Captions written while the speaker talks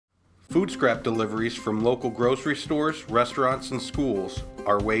Food scrap deliveries from local grocery stores, restaurants, and schools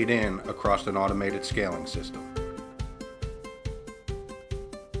are weighed in across an automated scaling system.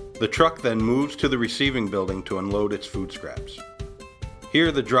 The truck then moves to the receiving building to unload its food scraps.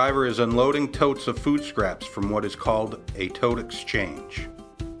 Here, the driver is unloading totes of food scraps from what is called a tote exchange.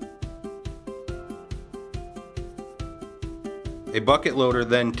 A bucket loader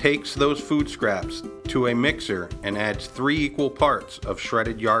then takes those food scraps to a mixer and adds 3 equal parts of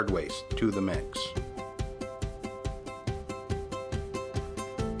shredded yard waste to the mix.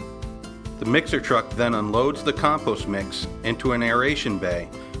 The mixer truck then unloads the compost mix into an aeration bay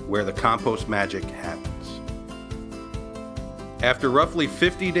where the compost magic happens. After roughly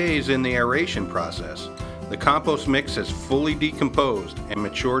 50 days in the aeration process, the compost mix has fully decomposed and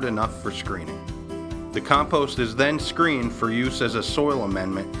matured enough for screening. The compost is then screened for use as a soil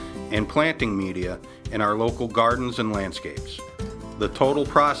amendment and planting media in our local gardens and landscapes. The total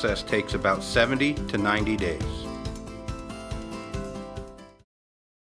process takes about 70 to 90 days.